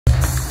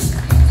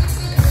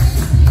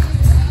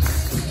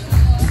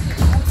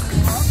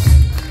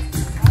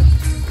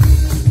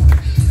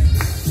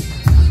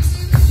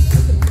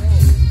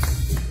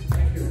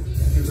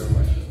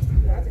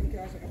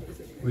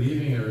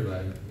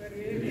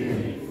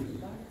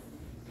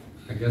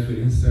guess we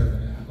didn't serve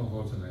any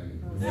alcohol tonight.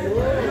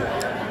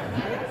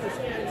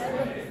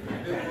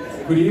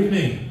 Good evening. Good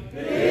evening.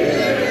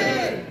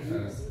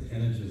 The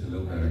energy is a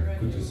little better.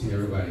 Good to see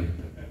everybody.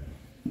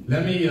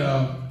 Let me,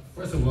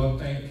 first of all,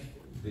 thank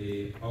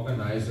the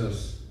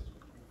organizers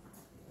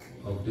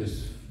of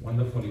this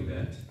wonderful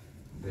event,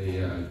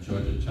 the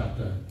Georgia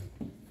chapter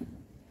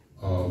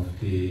of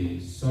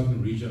the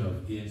Southern region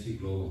of ANC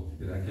Global.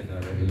 Did I get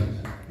that right,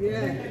 Alexa?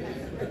 Yeah.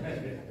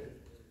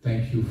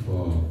 Thank you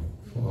for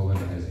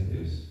organizing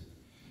this.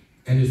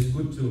 And it's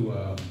good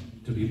to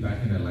be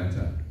back in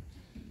Atlanta.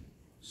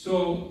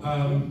 So,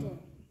 I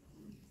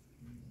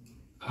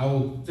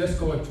will just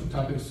cover two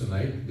topics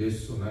tonight.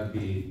 This will not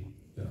be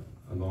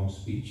a long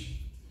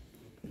speech.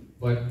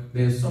 But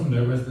there's some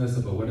nervousness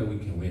about whether we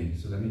can win.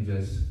 So let me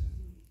just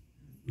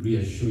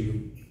reassure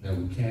you that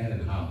we can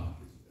and how.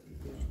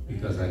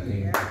 Because I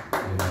think,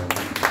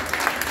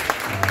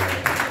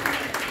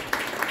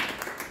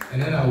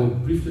 and then I will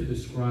briefly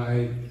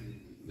describe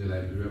the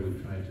Liberia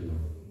we're trying to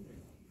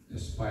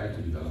aspire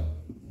to develop.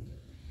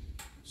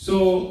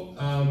 So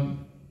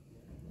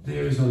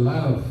there is a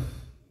lot of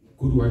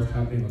good work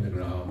happening on the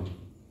ground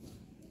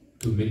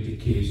to make the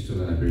case to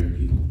the Liberian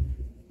people.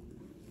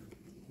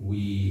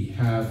 We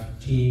have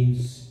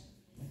teams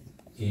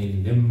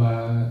in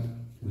Nimba.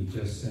 We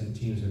just sent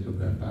teams into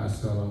Grand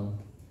Pastor,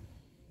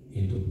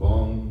 into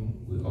Bong.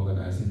 We're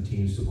organizing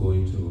teams to go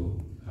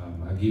into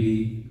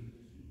Magiri,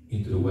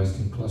 into the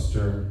Western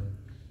Cluster.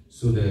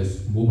 So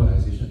there's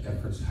mobilization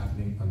efforts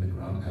happening on the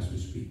ground as we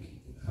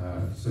speak.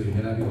 So it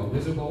may not be all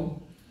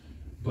visible,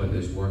 but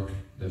there's work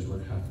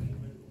happening.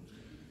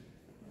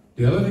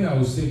 The other thing I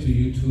would say to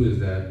you too is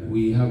that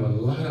we have a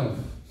lot of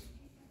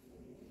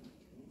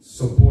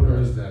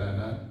supporters that are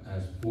not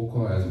as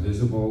vocal, as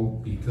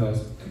visible,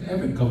 because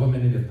every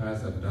government in the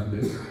past have done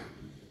this.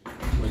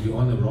 When you're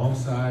on the wrong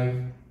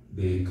side,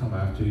 they come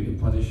after you, they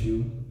punish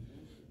you.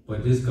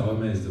 But this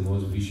government is the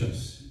most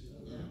vicious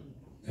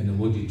and the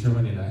most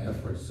determined in our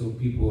efforts. So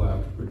people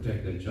have to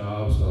protect their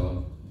jobs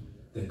or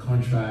their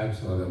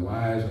contracts or their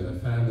wives or their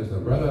families or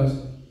brothers.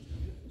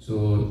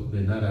 So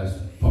they're not as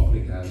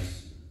public as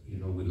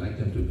we'd like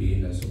them to be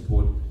in their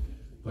support,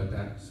 but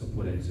that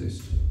support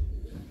exists.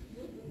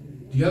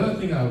 The other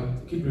thing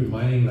I'll keep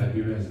reminding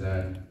Liberians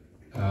that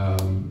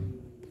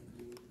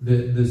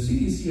the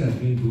CDC has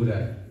been good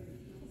at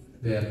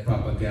their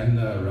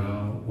propaganda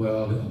around,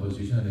 well, the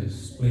opposition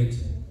is split,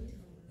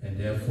 and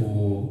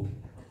therefore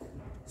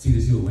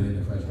CDC will win in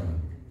the first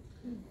round.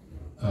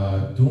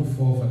 Don't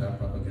fall for that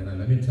propaganda.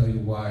 Let me tell you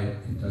why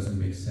it doesn't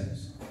make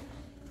sense.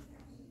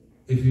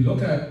 If you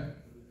look at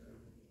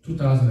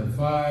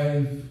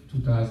 2005,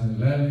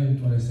 2011,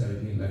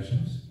 2017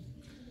 elections,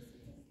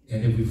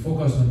 and if we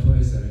focus on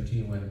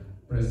 2017, when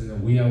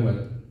President Weah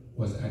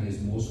was at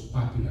his most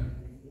popular,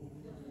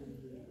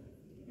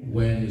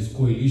 when his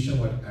coalition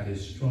was at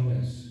its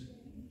strongest,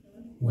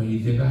 when he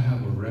did not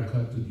have a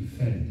record to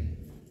defend,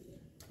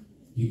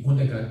 he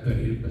only got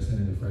 38%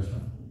 in the first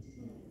round.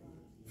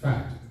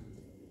 Fact,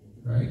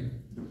 right?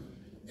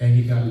 And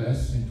he got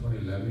less in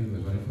 2011, he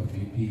was running for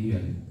VP,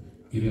 and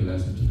even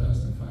less in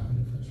 2005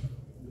 in the first round.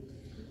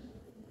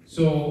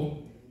 So,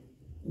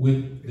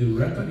 with the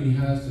record he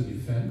has to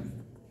defend,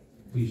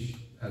 which,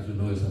 as you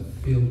know, is a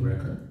failed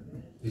record,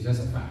 it's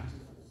just a fact.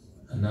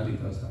 And not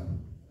because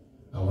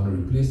I want to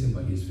replace him,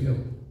 but he's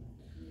failed.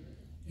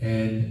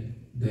 And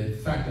the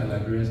fact that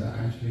Liberians are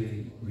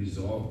actually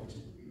resolved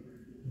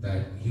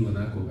that he will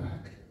not go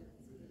back.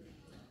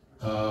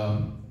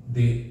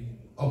 The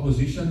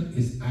opposition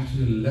is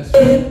actually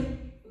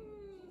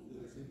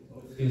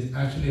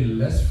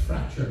less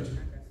fractured.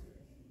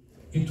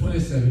 In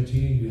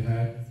 2017, you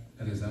had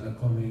Alexander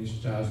Cummings,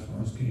 Charles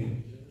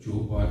Bronski,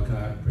 Joe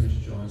Barker, Prince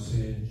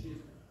Johnson,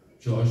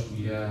 George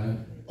Weah,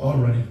 all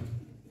running.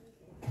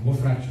 More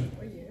fractured.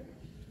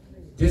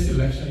 This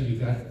election, you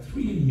got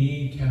three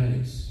main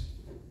candidates: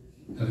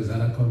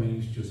 Alexander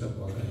Cummings, Joseph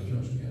Barker, and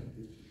George Weah.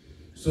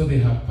 So the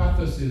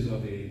hypothesis or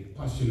the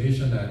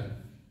postulation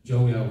that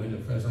Joe Weah will win the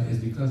first round is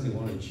because they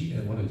want to cheat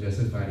and want to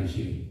justify the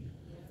cheating.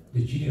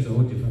 The cheating is a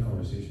whole different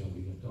conversation.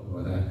 We can talk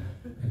about that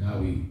and how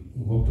we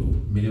hope to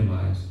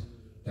minimize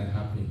that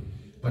happening.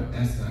 But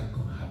that's not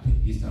going to happen.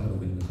 He's not going to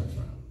win the first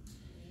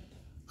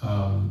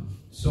round.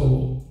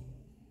 So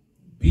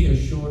be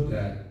assured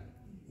that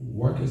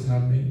work is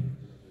happening.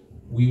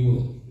 We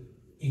will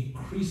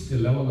increase the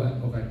level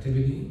of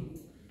activity.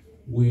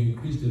 We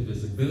increase the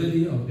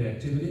visibility of the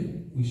activity,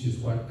 which is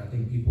what I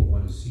think people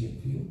want to see and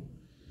feel.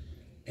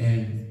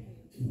 And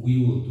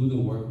we will do the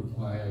work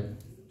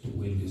required to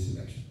win this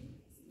election.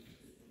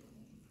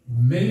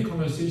 Many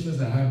conversations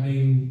are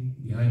happening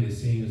behind the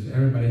scenes,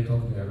 everybody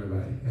talking to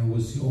everybody, and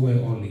we'll see where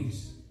it all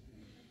leads.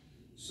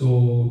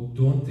 So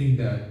don't think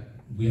that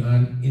we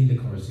aren't in the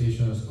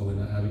conversations, or we're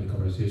not having the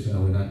conversation,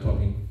 or we're not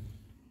talking,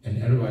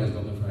 and everybody's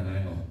looking for an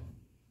angle,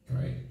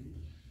 right?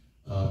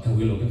 And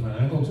we're looking for an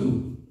angle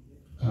too.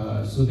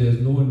 So there's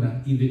no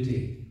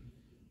naivety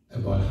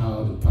about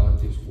how the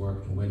politics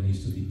work and what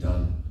needs to be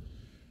done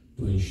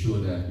to ensure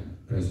that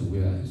President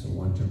Weah is a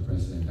one-term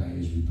president that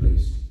is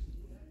replaced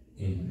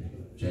in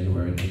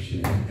January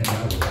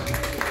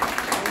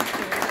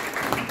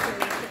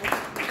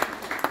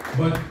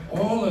But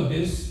all of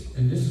this,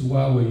 and this is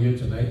why we're here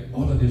tonight,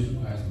 all of this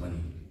requires money.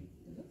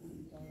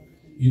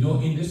 You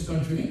know, in this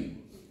country,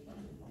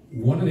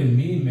 one of the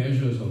main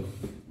measures of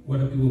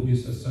whether people will be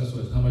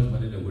successful is how much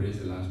money they will raise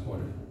the last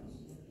quarter.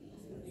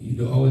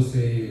 You always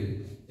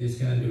say, this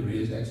candidate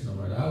raised X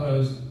number of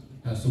dollars,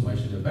 has so much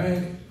in the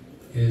bank,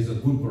 is a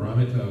good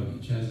parameter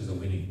of the chances of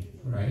winning,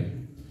 right?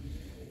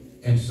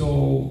 And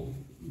so,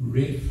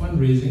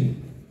 fundraising,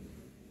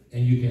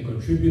 and you can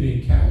contribute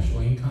in cash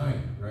or in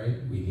kind, right?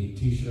 We need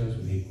t-shirts,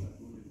 we need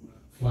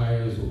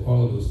flyers, or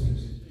all of those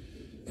things.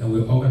 And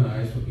we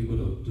organize for people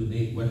to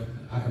donate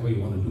however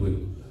you want to do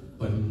it.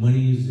 But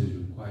money is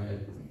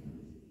required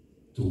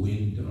to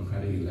win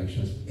democratic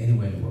elections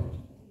anywhere in the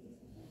world.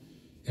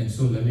 And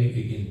so let me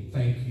again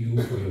thank you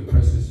for your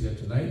presence here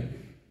tonight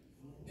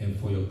and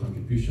for your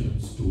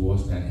contributions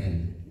towards that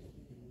end.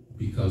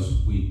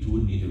 Because we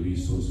do need the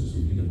resources,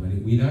 we need the money.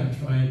 We're not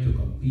trying to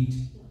compete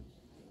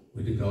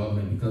with the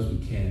government because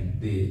we can.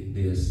 They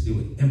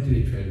will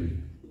empty the treasury.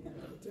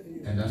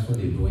 And that's what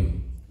they're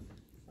doing.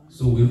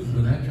 So we're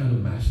not trying to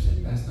match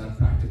them. That's not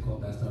practical,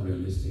 that's not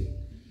realistic.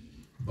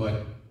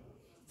 But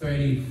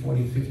 30,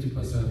 40,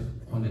 50%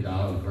 on the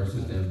dollar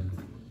versus them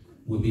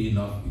will be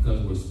enough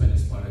because we're spending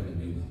smarter than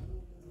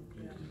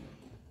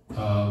they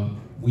will.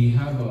 We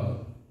have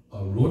a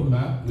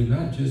roadmap. We're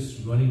not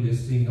just running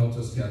this thing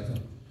helter-skelter.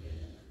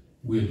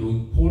 We're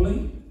doing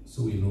polling,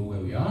 so we know where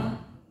we are.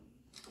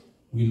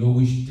 We know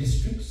which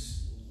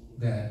districts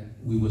that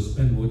we will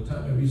spend more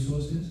time and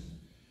resources.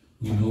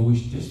 We know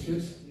which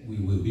districts we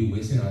will be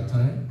wasting our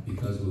time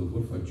because we will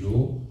vote for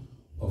Joe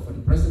or for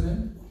the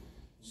president.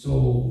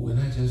 So we're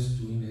not just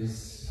doing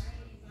this.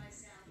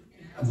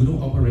 We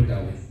don't operate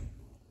that way.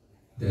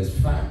 There's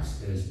facts,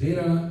 there's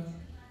data,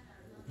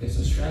 there's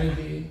a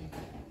strategy,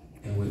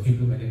 and we're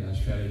implementing that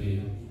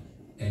strategy,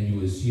 and you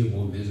will see it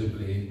more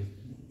visibly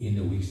in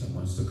the weeks and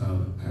months to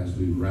come as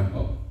we ramp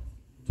up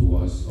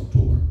towards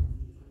October.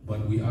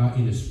 But we are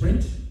in a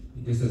sprint.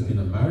 This has been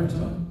a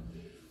marathon.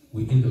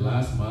 We're in the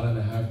last mile and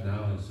a half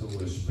now, and so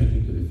we're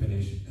sprinting to the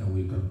finish, and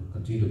we can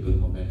continue to build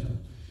momentum.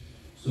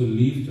 So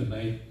leave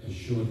tonight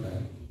assured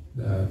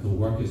that the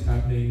work is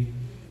happening.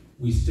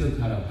 We still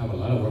kind of have a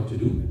lot of work to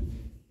do.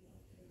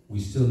 We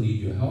still need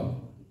your help.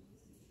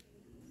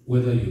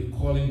 Whether you're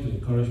calling to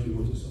encourage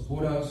people to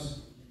support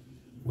us,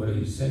 whether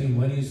you're sending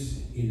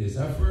monies in this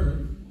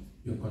effort,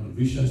 your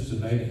contributions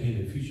tonight and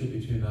in the future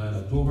between now and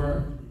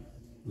October,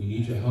 we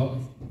need your help.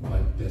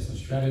 But there's a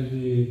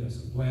strategy,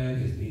 there's a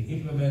plan, it's being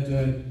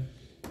implemented,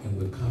 and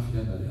we're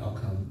confident that the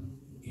outcome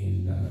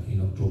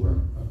in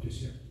October of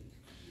this year.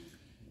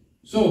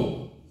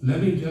 So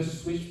let me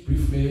just switch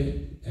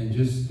briefly and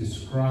just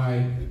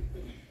describe,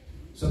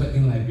 so that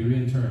in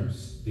Liberian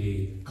terms,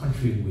 the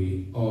country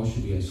we all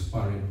should be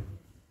aspiring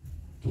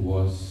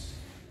towards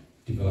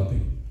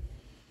developing.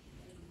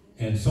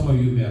 And some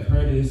of you may have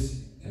heard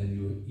this, and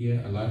you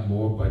hear a lot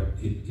more, but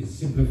it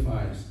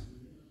simplifies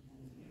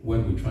what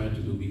we're trying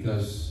to do,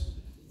 because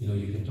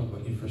you can talk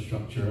about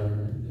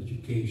infrastructure,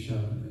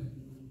 education,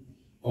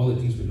 all the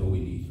things we know we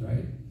need,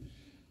 right?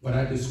 But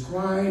I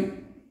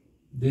describe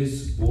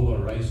this bowl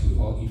of rice we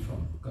all eat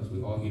from, because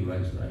we all eat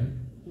rice,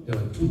 right? There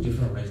were 2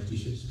 different rice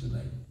dishes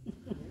tonight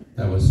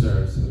that were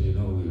served, so we're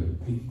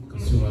big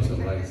consumers of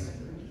rice.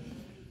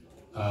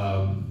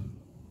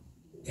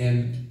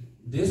 And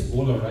this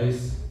bowl of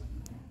rice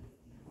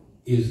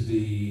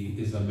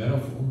is a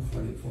metaphor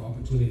for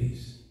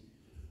opportunities.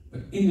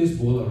 But in this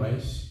bowl of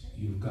rice,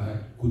 you've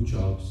got good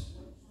jobs,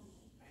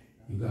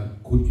 you've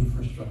got good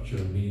infrastructure,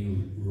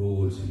 meaning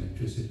roads,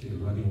 electricity,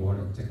 running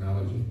water,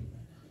 technology.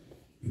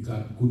 You've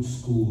got good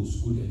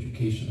schools, good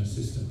educational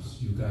systems,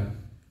 you've got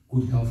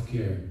good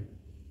healthcare,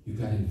 you've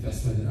got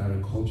investment in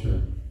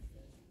agriculture,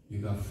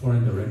 you've got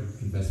foreign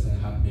direct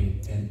investment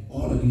happening, and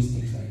all of these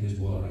things are in this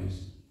bowl of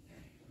rice.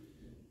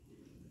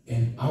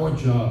 And our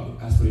job,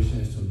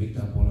 aspiration, is to make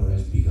that bowl of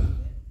rice bigger.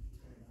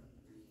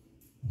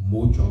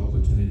 More job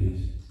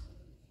opportunities,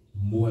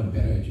 more and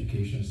better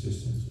education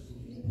systems,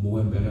 more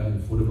and better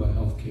affordable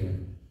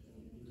healthcare,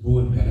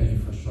 more and better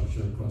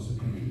infrastructure across the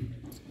country,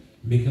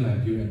 making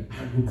Liberia an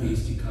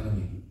agro-based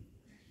economy.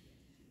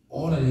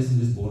 All of this in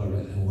this bowl of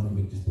rice, and we want to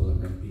make this bowl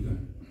of rice bigger.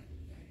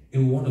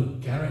 And we want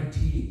to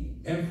guarantee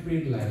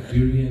every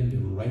Liberian the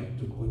right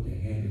to put their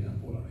hand in that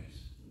bowl of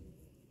rice.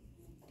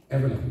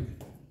 Every Liberian.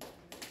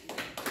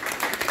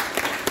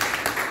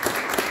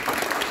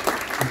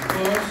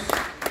 Because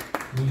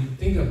when you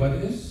think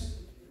about this,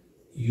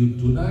 you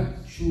do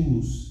not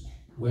choose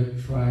what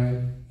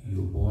tribe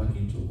you're born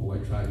into or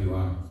what tribe you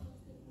are.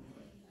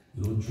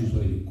 You don't choose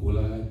whether you're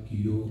Gola,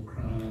 Gio,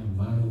 Kram,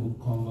 Mano,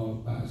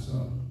 Congo,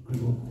 Bassa,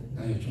 Gribo.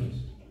 That's your choice.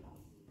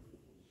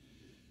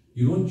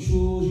 You don't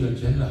choose your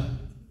gender,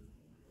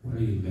 whether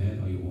you're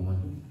man or you're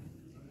woman.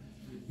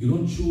 You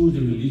don't choose the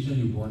religion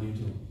you're born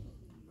into,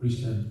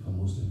 Christian or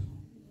Muslim.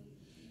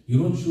 You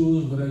don't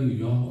choose whether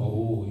you're young or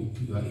old,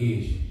 your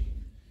age.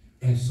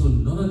 And so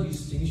none of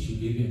these things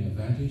should give you an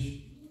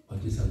advantage or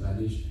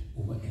disadvantage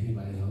over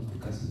anybody else,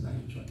 because it's not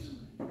your choice.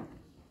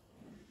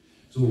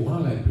 So we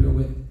want a Liberia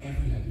where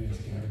every Liberian is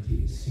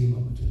guaranteed the same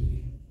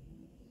opportunity,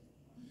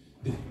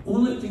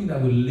 only thing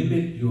that will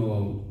limit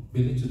your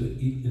ability to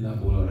eat in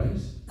that bowl of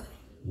rice,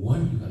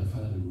 one, you gotta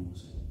follow the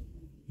rules.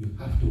 You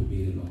have to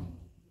obey the law.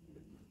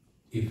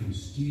 If you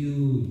steal,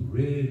 you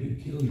rape, you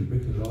kill, you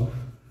break the law,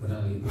 we're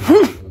not able to eat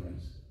the bowl of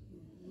rice.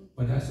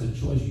 But that's a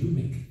choice you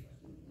make.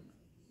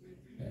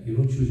 You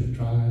don't choose your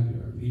tribe,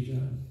 your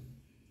religion,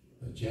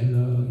 your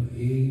gender, your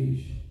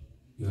age,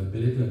 your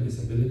ability or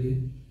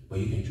disability, but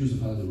you can choose to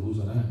follow the rules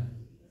or not.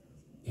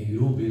 If you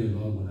don't obey the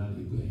law, we're not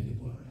able to eat the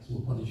bowl of rice.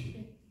 We'll punish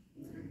you.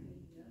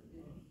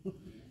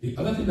 The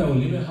other thing that will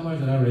limit how much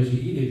of that rice you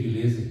eat if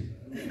you're lazy.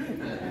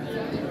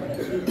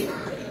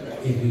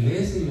 If you're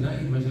lazy, you're not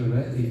eating much of the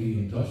rice. If you're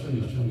industrial,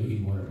 you're sure you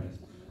eat more of the rice.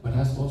 But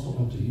that's also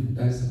up to you.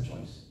 That's a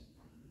choice.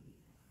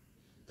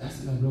 That's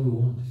the Liberia we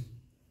want.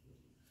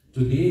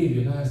 Today, if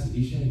you're not a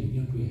seditious, you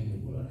can't put your hand in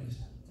the bowl of rice.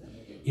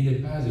 In the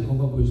past, the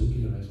Congo boys would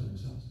kill the rice for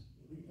themselves.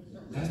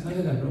 That's not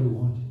the Liberia we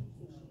want.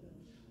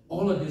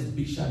 All of this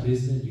big shot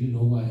business, do you know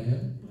who I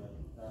am?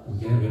 We're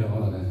getting rid of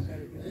all of that.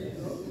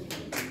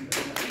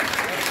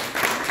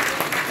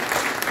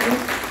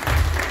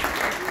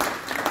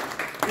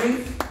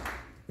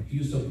 If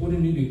you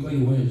supporting me because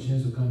you want a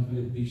chance to come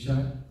play big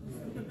shot,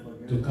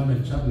 to come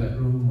and chop like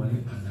room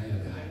money, I'm not your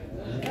guy.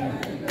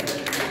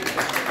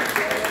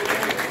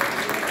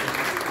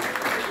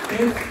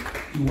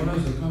 If you want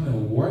us to come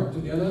and work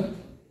together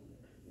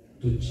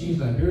to change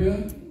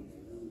Liberia,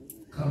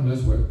 come,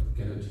 let's work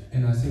together.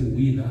 And I say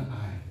we, not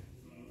I.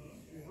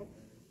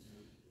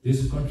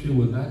 This country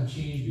will not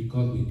change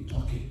because we're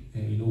talking.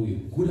 And you know we're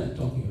good at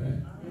talking,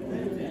 right?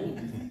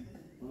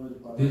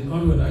 This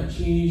country will not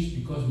change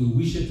because we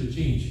wish it to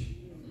change.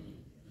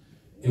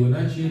 It will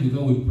not change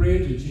because we pray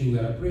to change. We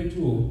gotta pray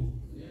too.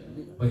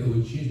 But it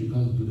will change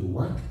because we do the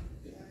work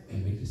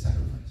and make the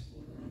sacrifice.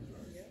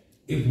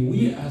 If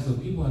we as a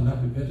people are not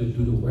prepared to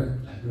do the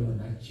work, Liberia will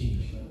not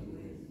change.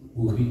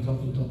 We will be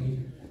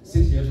talking.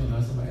 6 years from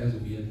now, somebody else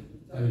will be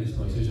having this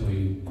conversation with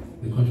you.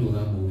 The country will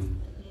not move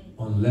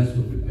unless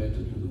we're prepared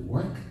to do the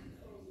work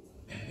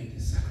and make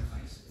the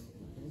sacrifice.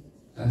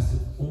 That's the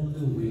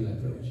only way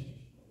Liberia will change.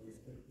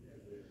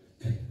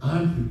 And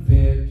I'm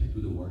prepared to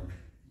do the work.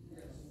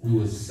 We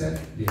will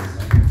set the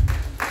example.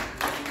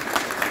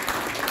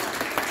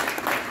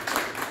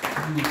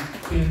 You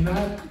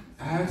cannot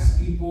ask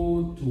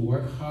people to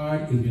work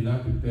hard if you're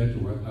not prepared to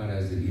work hard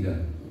as a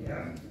leader.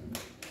 Yeah.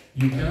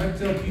 You cannot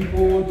tell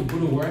people to go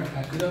to work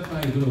at 8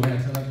 o'clock, you go to work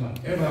at 7 o'clock.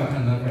 Everybody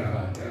cannot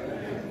work.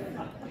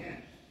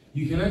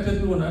 You cannot tell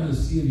people not to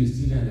see if you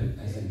still there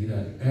as a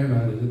leader.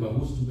 Everybody will say, but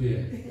who's to be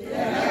here?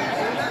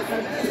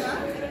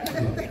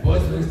 Your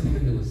boss is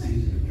taking the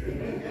decision.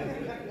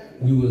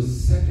 We will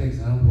set the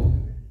example.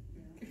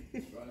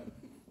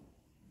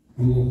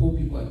 We will hold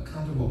people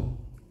accountable.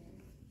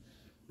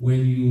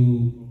 When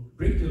you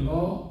break the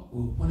law,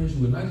 we'll punish you.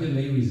 We'll not just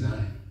let you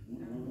resign.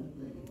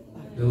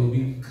 There will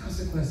be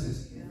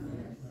consequences.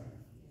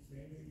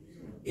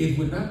 If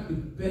we're not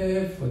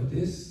prepared for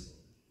this,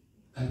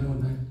 that will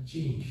not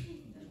change.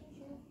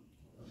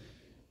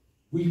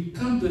 We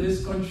come to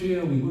this country,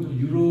 or we go to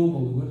Europe,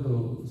 or we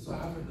go to South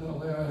Africa, or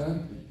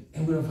wherever,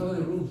 and we don't follow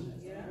the rules.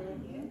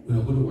 We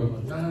don't go to work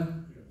on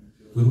time.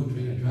 We don't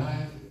drink and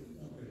drive.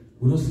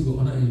 We don't sleep with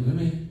underage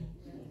women.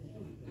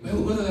 But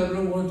what the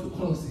Liberia want to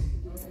close it?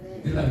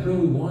 The Liberia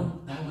we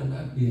want, that will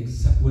not be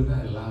accepted, will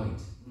not allow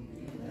it.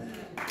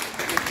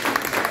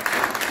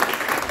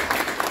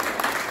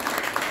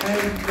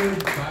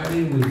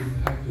 Everybody will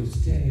have to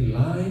stand in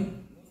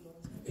line.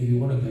 If you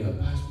want to get your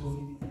passport,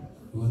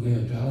 you want to get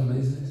your driver's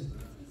license,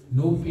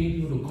 no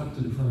paying you to cut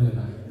to the front of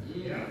the line.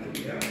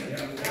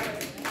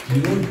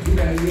 You don't do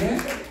that yet,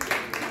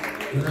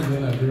 we're not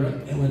doing Liberia.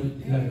 And when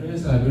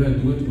Liberians and Liberia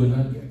do it, we're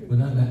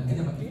not that.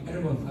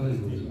 Everybody follows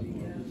the rules.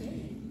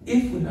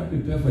 If we're not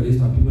prepared for this,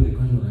 my people, the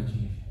country will not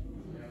change.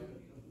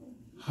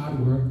 Hard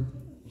work,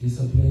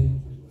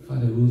 discipline,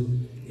 follow the rules.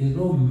 There's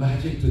no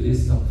magic to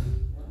this stuff.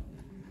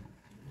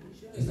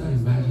 It's not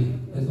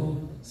magic. There's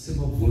no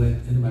silver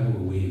bullet anybody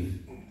will wave.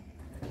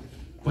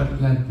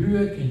 But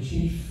Liberia can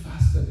change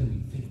faster than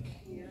we think.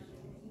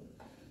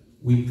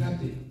 We got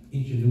the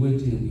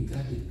ingenuity, we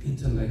got the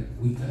intellect,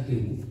 we got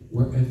the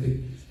work ethic.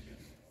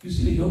 You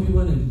see the young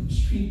people in the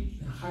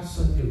street, the hot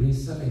Sunday rain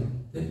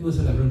selling. Then people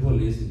say Liberia people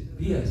lazy.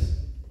 BS.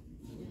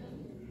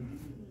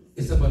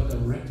 It's about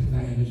directing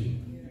that energy.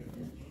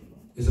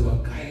 It's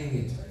about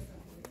guiding it.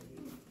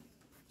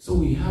 So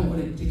we have what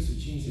it takes to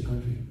change the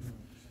country.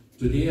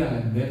 Today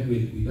I met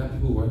with, we got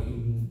people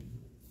working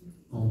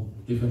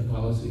on different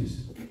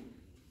policies,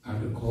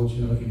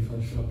 agriculture,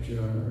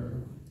 infrastructure,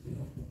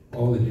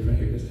 all the different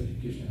areas,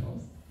 education,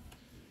 health.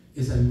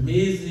 It's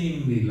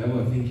amazing the level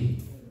of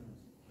thinking,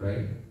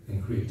 right?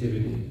 And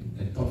creativity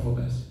and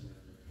thoughtfulness.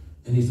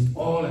 And it's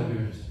all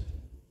Liberians,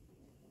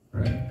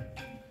 right?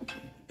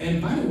 And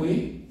by the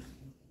way,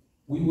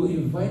 we will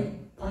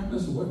invite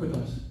partners to work with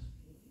us.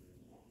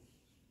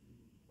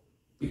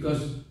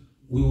 Because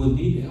we will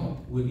need the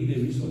help, we need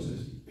the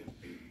resources.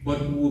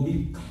 But we will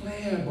be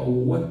clear about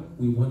what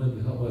we want them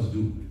to help us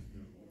do.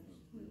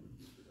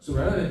 So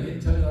rather than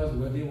telling us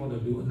what they want to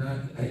do, now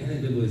at the end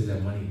of the day, it's their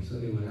money, so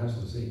they will have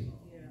some say.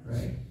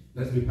 right?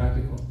 Let's be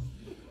practical.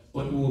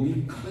 But we will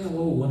be clear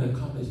what we want to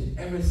accomplish in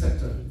every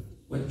sector,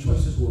 what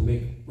choices we'll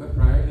make, what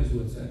priorities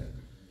we'll set,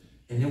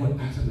 and then we'll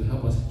ask them to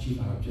help us achieve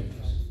our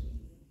objectives.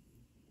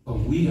 But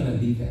we gotta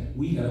lead that.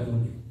 We gotta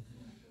own it.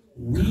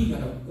 We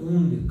gotta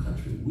own the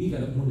country. We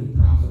gotta own the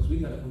problems. We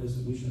gotta own the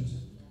solutions.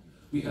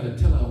 We gotta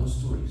tell our own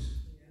stories.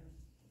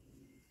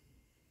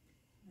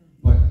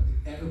 But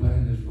everybody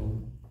in this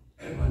room,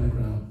 everybody on the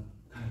ground,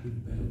 gotta be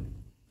better.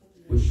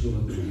 We'll show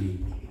up the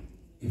lead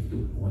if they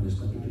want this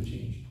country to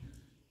change.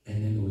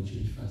 And then it will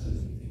change faster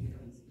than anything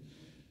else.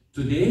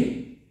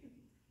 Today,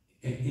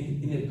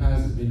 in the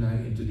past, it's been like,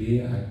 and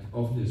today I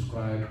often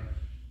describe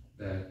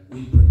that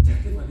we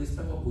protected by this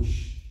pepper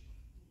bush,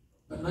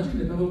 but not in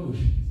the pepper bush.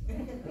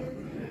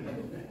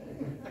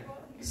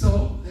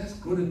 So let's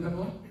grow the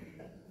pepper,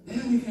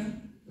 then we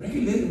can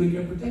regulate it, we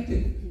can protect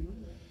it.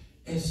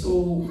 And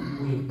so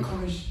we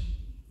encourage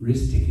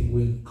risk-taking,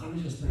 we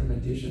encourage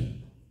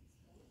experimentation.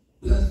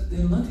 Because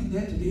there's nothing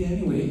there today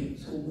anyway,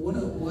 so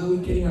why are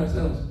we kidding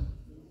ourselves?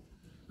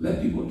 Let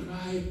people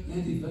try,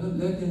 let develop,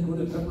 let them grow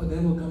the pepper,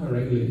 then we'll come and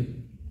regulate it.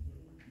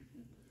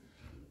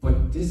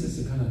 But this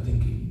is the kind of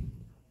thinking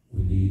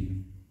we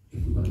need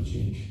if we're going to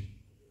change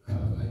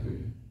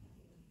Liberia.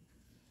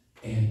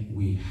 And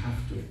we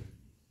have to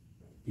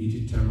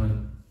be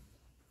determined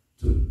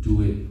to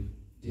do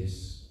it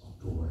this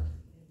October.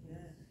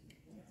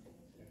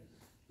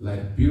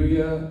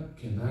 Liberia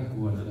cannot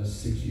go another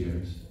 6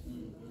 years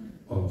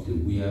of the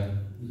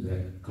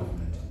Weah-led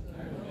government.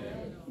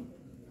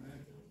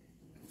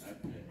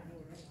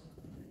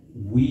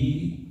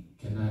 We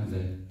cannot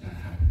let that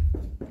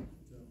happen.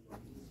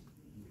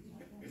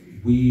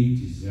 We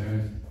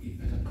deserve a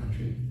better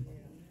country.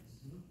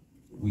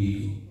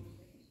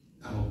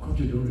 Our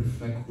country don't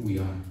reflect who we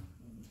are.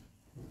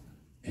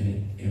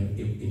 And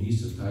it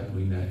needs to start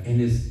doing that.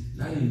 And it's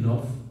not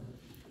enough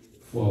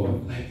for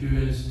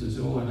Liberians to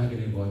say, oh, I'm not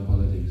getting involved in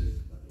politics.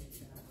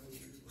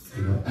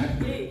 You know, that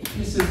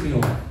pisses me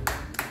off.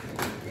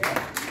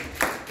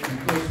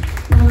 Because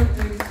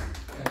politics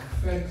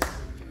affects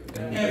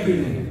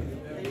everything.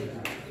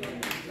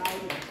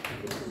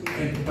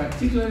 And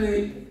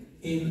particularly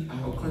in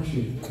our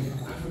country, in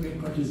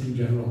African countries in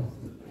general,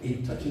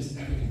 it touches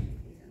everything.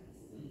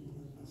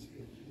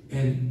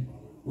 And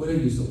whether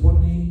you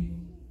support me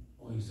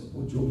or you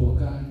support Joe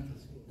Bonkai,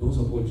 don't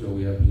support Joe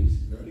Weah, please.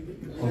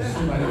 Or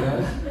somebody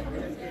else,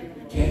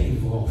 get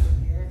involved.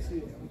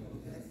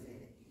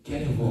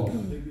 Get involved.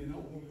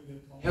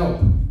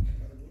 Help.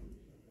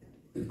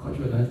 The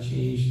country will not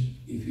change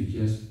if you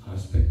just are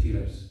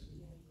spectators.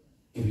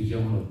 If you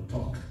just want to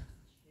talk.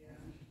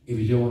 If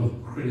you just want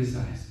to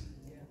criticize.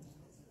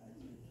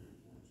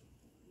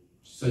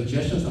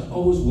 Suggestions are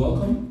always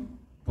welcome,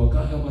 but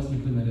can't help us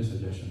implement a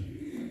suggestion.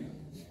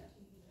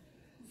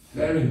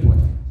 Very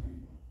important.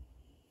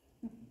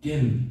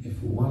 Again,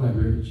 if we want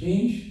Liberia to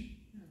change,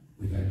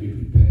 we got to be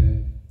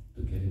prepared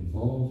to get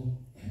involved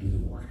and do the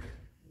work.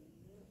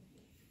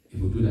 If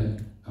we do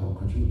that, our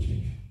country will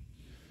change.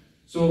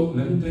 So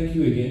let me thank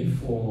you again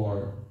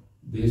for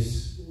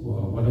this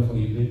wonderful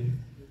evening.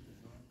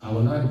 I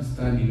will not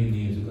start naming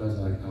names because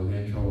I'll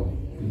get in trouble.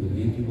 We will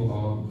leave people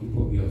out,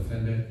 people will be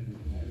offended.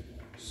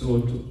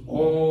 So to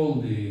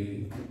all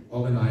the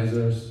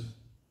organizers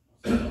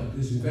of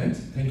this event,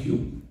 thank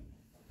you.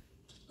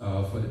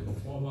 For the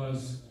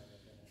performers,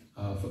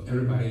 for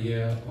everybody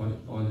here,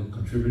 all the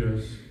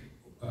contributors,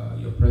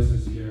 your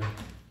presence here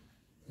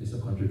is a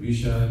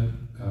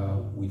contribution.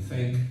 We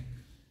thank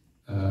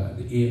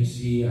the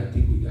ANC. I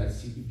think we got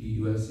CPP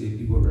USA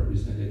people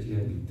represented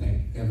here. We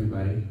thank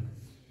everybody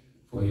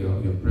for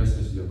your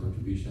presence, your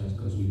contributions,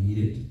 because we need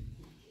it.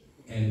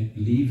 And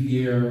leave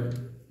here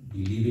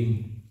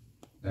believing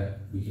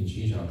that we can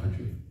change our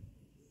country.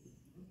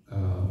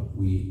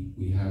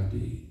 We have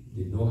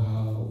the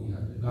know-how, we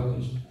have the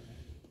knowledge.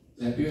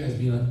 Liberia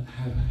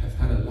have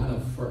had a lot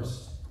of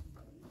firsts,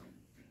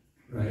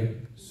 right?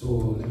 So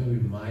let me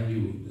remind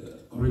you,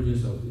 the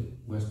origins of the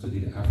West today,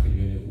 the African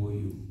Union,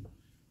 OU,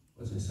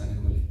 was in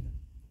Senegal,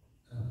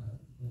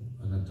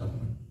 on the top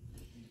one.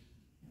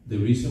 The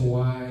reason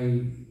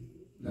why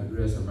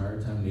Liberia is a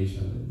maritime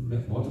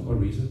nation, multiple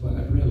reasons, but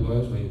Liberian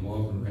lawyers were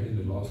involved in writing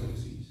the laws of the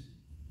seas.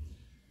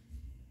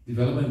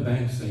 Development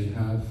banks that you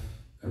have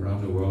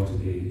around the world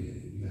today,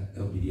 you have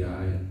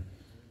LBDI,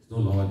 it's no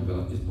longer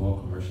developed, it's more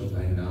commercial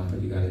bank now,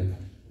 but you got the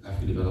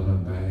African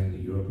Development Bank, the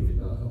European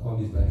Development, all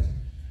these banks.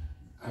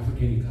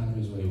 African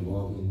economies were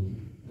involved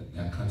in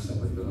that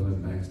concept of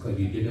development banks because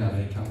you didn't have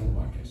any capital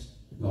markets,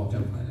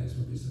 long-term finance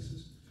for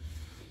businesses.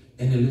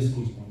 And the list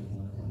goes on and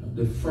on and on.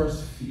 The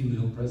first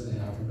female president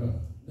in Africa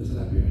is a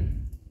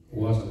Liberian,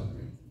 was a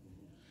Liberian.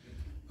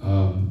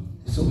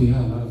 So we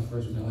have a lot of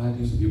firsts, we have a lot of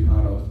things to be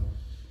proud of,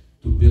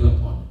 to build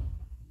upon.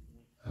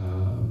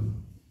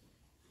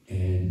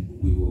 And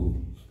we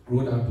will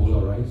grow that bowl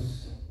of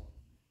rice.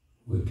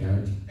 We'll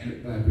guarantee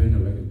every Liberian a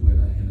record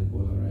player and a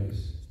bowl of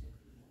rice.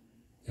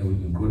 And we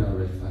can grow that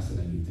rice faster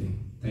than you think.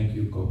 Thank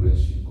you. God bless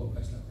you. God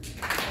bless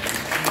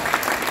Liberia.